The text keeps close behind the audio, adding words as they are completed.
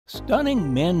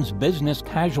Stunning men's business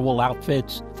casual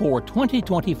outfits for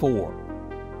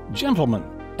 2024. Gentlemen,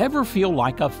 ever feel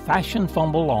like a fashion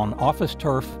fumble on office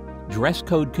turf? Dress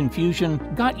code confusion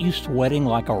got you sweating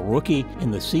like a rookie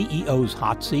in the CEO's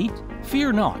hot seat?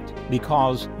 Fear not,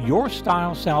 because your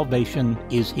style salvation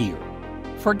is here.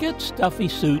 Forget stuffy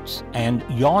suits and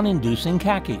yawn-inducing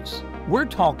khakis. We're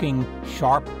talking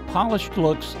sharp, polished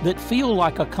looks that feel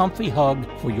like a comfy hug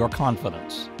for your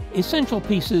confidence. Essential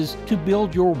pieces to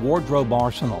build your wardrobe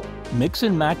arsenal. Mix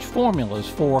and match formulas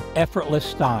for effortless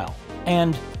style.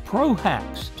 And pro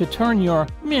hacks to turn your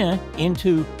meh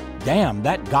into, damn,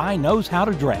 that guy knows how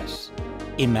to dress.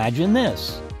 Imagine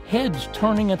this: heads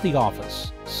turning at the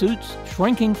office, suits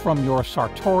shrinking from your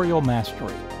sartorial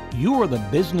mastery. You are the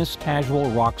business casual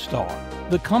rock star,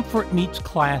 the comfort meets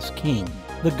class king,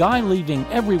 the guy leaving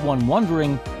everyone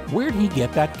wondering, where'd he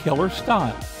get that killer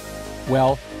style?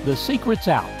 Well, the secret's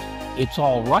out. It's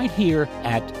all right here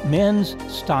at Men's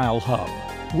Style Hub.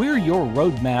 We're your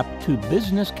roadmap to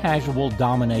business casual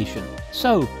domination.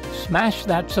 So smash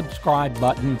that subscribe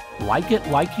button, like it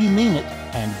like you mean it,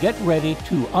 and get ready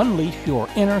to unleash your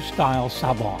inner style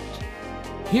savant.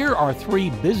 Here are 3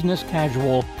 business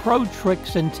casual pro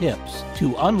tricks and tips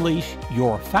to unleash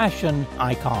your fashion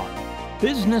icon.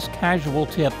 Business casual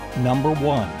tip number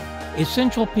 1.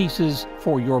 Essential pieces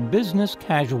for your business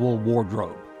casual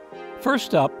wardrobe.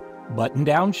 First up,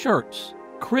 button-down shirts.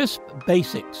 Crisp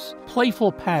basics,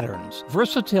 playful patterns,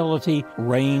 versatility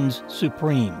reigns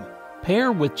supreme.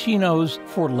 Pair with chinos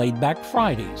for laid-back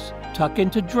Fridays. Tuck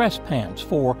into dress pants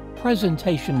for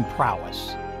presentation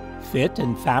prowess. Fit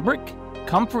and fabric?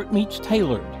 Comfort meets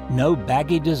tailored. No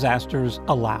baggy disasters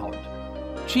allowed.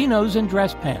 Chinos and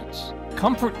dress pants.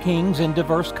 Comfort kings in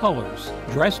diverse colors.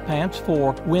 Dress pants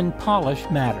for when polish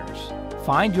matters.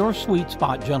 Find your sweet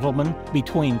spot, gentlemen,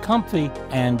 between comfy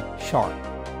and sharp.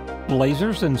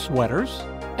 Blazers and sweaters?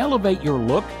 Elevate your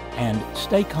look and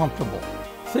stay comfortable.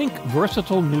 Think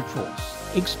versatile neutrals.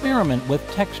 Experiment with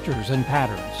textures and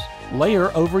patterns.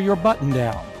 Layer over your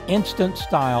button-down. Instant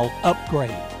style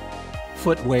upgrade.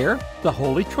 Footwear, the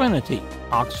Holy Trinity.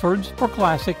 Oxfords for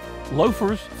classic,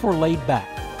 loafers for laid back.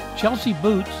 Chelsea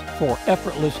boots for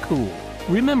effortless cool.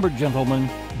 Remember, gentlemen,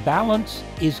 balance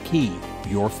is key.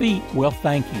 Your feet will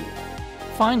thank you.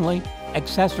 Finally,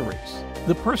 accessories.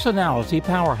 The personality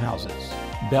powerhouses.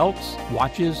 Belts,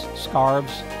 watches,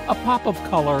 scarves, a pop of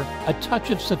color, a touch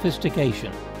of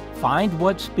sophistication. Find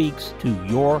what speaks to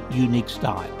your unique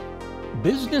style.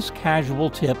 Business casual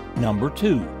tip number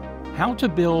 2. How to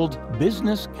build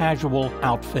business casual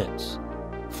outfits.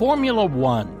 Formula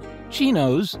 1.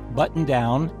 Chinos,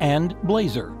 button-down, and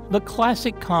blazer. The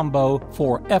classic combo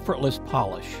for effortless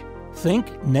polish.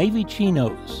 Think navy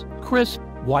chinos, crisp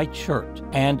white shirt,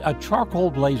 and a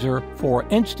charcoal blazer for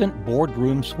instant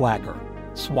boardroom swagger.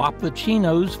 Swap the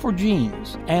chinos for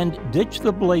jeans and ditch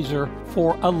the blazer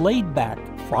for a laid-back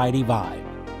Friday vibe.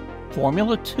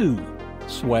 Formula 2.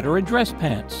 Sweater and dress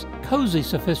pants, cozy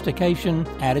sophistication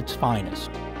at its finest.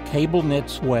 Cable knit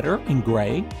sweater in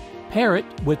gray. Pair it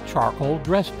with charcoal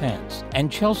dress pants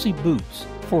and Chelsea boots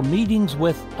for meetings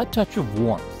with a touch of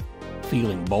warmth.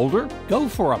 Feeling bolder? Go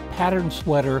for a patterned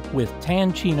sweater with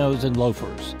tan chinos and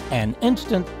loafers, an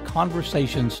instant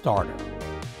conversation starter.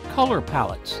 Color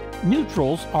palettes.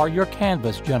 Neutrals are your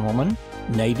canvas, gentlemen.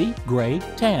 Navy, gray,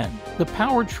 tan. The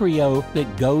power trio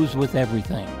that goes with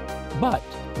everything. But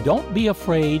don't be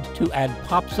afraid to add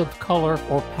pops of color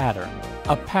or pattern.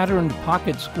 A patterned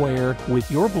pocket square with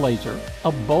your blazer,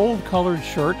 a bold colored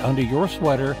shirt under your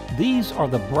sweater. These are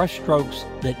the brushstrokes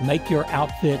that make your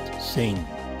outfit sing.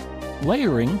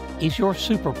 Layering is your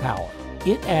superpower.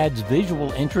 It adds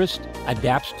visual interest,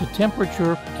 adapts to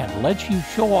temperature, and lets you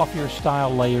show off your style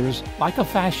layers like a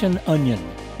fashion onion,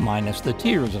 minus the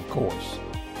tears, of course.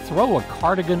 Throw a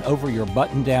cardigan over your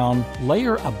button-down,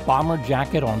 layer a bomber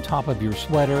jacket on top of your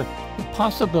sweater. The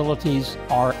possibilities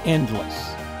are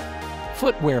endless.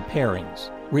 Footwear pairings.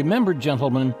 Remember,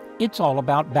 gentlemen, it's all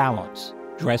about balance.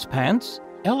 Dress pants?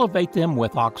 Elevate them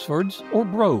with Oxfords or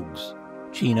brogues.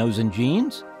 Chinos and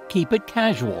jeans? Keep it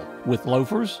casual with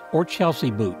loafers or Chelsea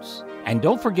boots. And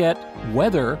don't forget,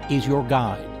 weather is your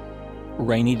guide.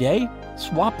 Rainy day?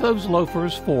 Swap those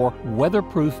loafers for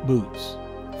weatherproof boots.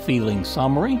 Feeling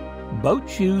summery? Boat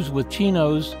shoes with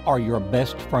chinos are your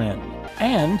best friend.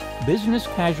 And business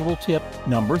casual tip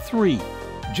number 3.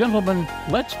 Gentlemen,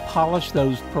 let's polish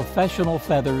those professional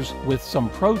feathers with some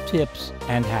pro tips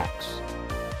and hacks.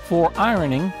 For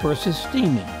ironing versus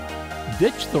steaming.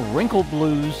 Ditch the wrinkle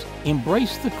blues,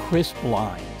 embrace the crisp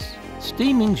lines.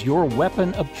 Steaming's your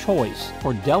weapon of choice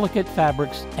for delicate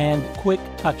fabrics and quick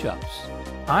touch-ups.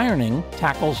 Ironing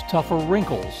tackles tougher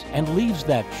wrinkles and leaves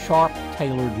that sharp,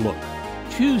 tailored look.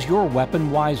 Choose your weapon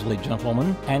wisely,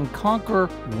 gentlemen, and conquer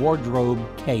wardrobe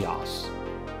chaos.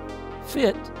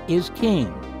 Fit is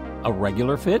king. A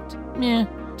regular fit? Meh.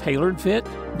 Tailored fit?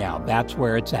 Now that's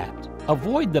where it's at.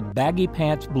 Avoid the baggy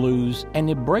pants blues and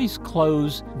embrace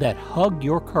clothes that hug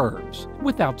your curves,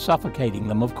 without suffocating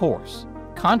them, of course.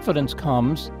 Confidence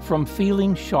comes from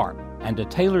feeling sharp, and a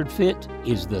tailored fit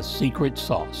is the secret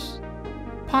sauce.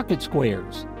 Pocket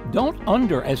squares. Don't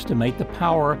underestimate the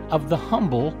power of the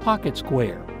humble pocket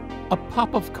square. A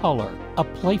pop of color, a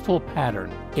playful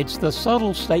pattern. It's the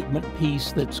subtle statement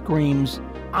piece that screams,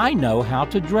 "I know how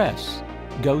to dress."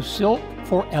 Go silk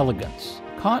for elegance,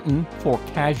 cotton for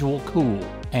casual cool,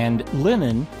 and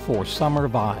linen for summer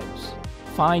vibes.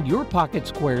 Find your pocket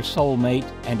square soulmate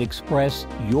and express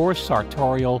your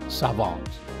sartorial savant.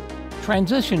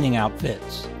 Transitioning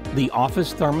outfits. The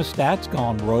office thermostat's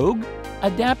gone rogue?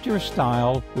 Adapt your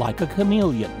style like a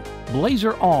chameleon.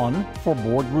 Blazer on for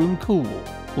boardroom cool.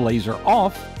 Blazer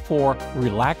off for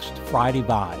relaxed Friday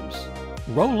vibes.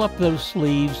 Roll up those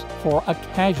sleeves for a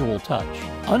casual touch.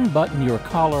 Unbutton your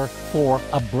collar for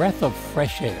a breath of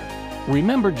fresh air.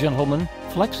 Remember, gentlemen,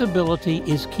 flexibility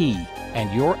is key,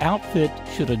 and your outfit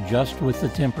should adjust with the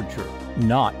temperature,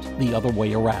 not the other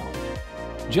way around.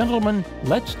 Gentlemen,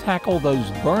 let's tackle those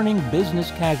burning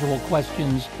business casual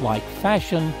questions like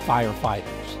fashion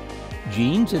firefighters.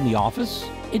 Jeans in the office?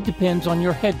 It depends on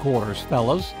your headquarters,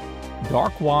 fellas.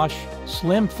 Dark wash,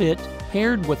 slim fit,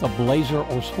 paired with a blazer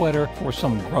or sweater for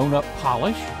some grown-up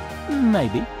polish?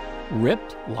 Maybe.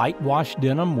 Ripped, light wash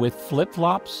denim with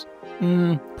flip-flops?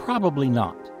 Probably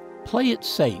not. Play it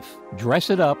safe, dress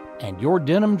it up, and your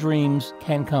denim dreams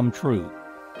can come true.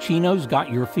 Chinos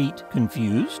got your feet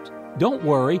confused? Don't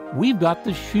worry, we've got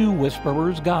the Shoe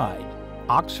Whisperer's Guide.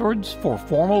 Oxfords for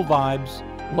formal vibes,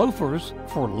 loafers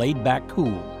for laid-back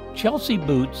cool, Chelsea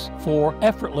boots for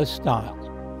effortless style,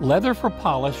 leather for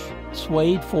polish,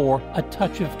 suede for a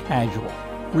touch of casual.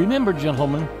 Remember,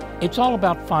 gentlemen, it's all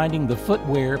about finding the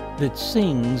footwear that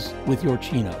sings with your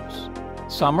chinos.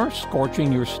 Summer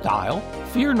scorching your style?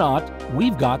 Fear not,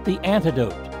 we've got the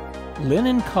antidote.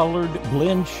 Linen-colored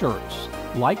blend shirts,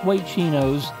 lightweight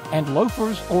chinos, and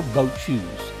loafers or boat shoes,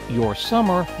 your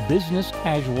summer business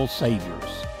casual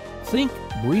saviors. Think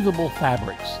breathable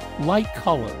fabrics, light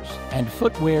colors, and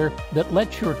footwear that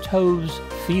lets your toes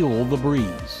feel the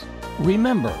breeze.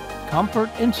 Remember, comfort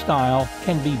and style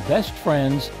can be best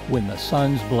friends when the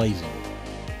sun's blazing.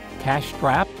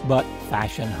 Cash-strapped but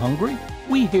fashion-hungry?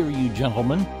 We hear you,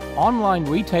 gentlemen. Online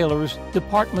retailers,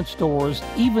 department stores,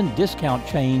 even discount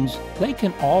chains, they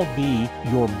can all be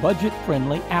your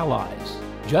budget-friendly allies.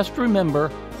 Just remember,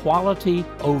 quality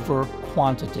over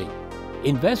quantity.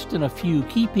 Invest in a few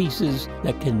key pieces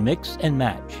that can mix and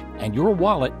match, and your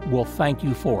wallet will thank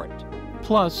you for it.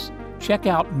 Plus, check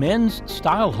out Men's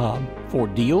Style Hub for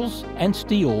deals and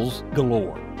steals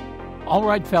galore. All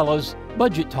right, fellas,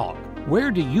 budget talk.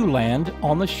 Where do you land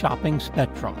on the shopping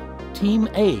spectrum? Team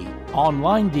A,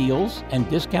 online deals and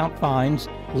discount finds,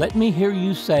 let me hear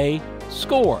you say,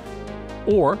 score.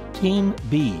 Or Team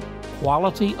B,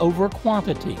 quality over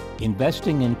quantity,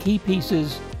 investing in key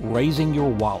pieces, raising your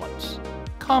wallets.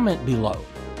 Comment below.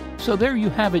 So there you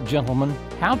have it, gentlemen,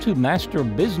 how to master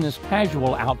business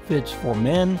casual outfits for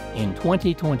men in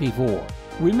 2024.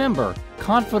 Remember,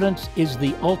 confidence is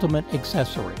the ultimate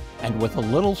accessory, and with a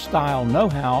little style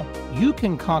know-how, you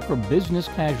can conquer business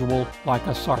casual like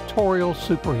a sartorial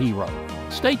superhero.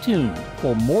 Stay tuned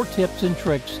for more tips and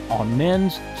tricks on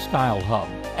Men's Style Hub.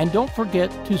 And don't forget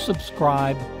to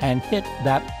subscribe and hit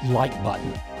that like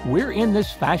button. We're in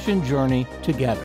this fashion journey together.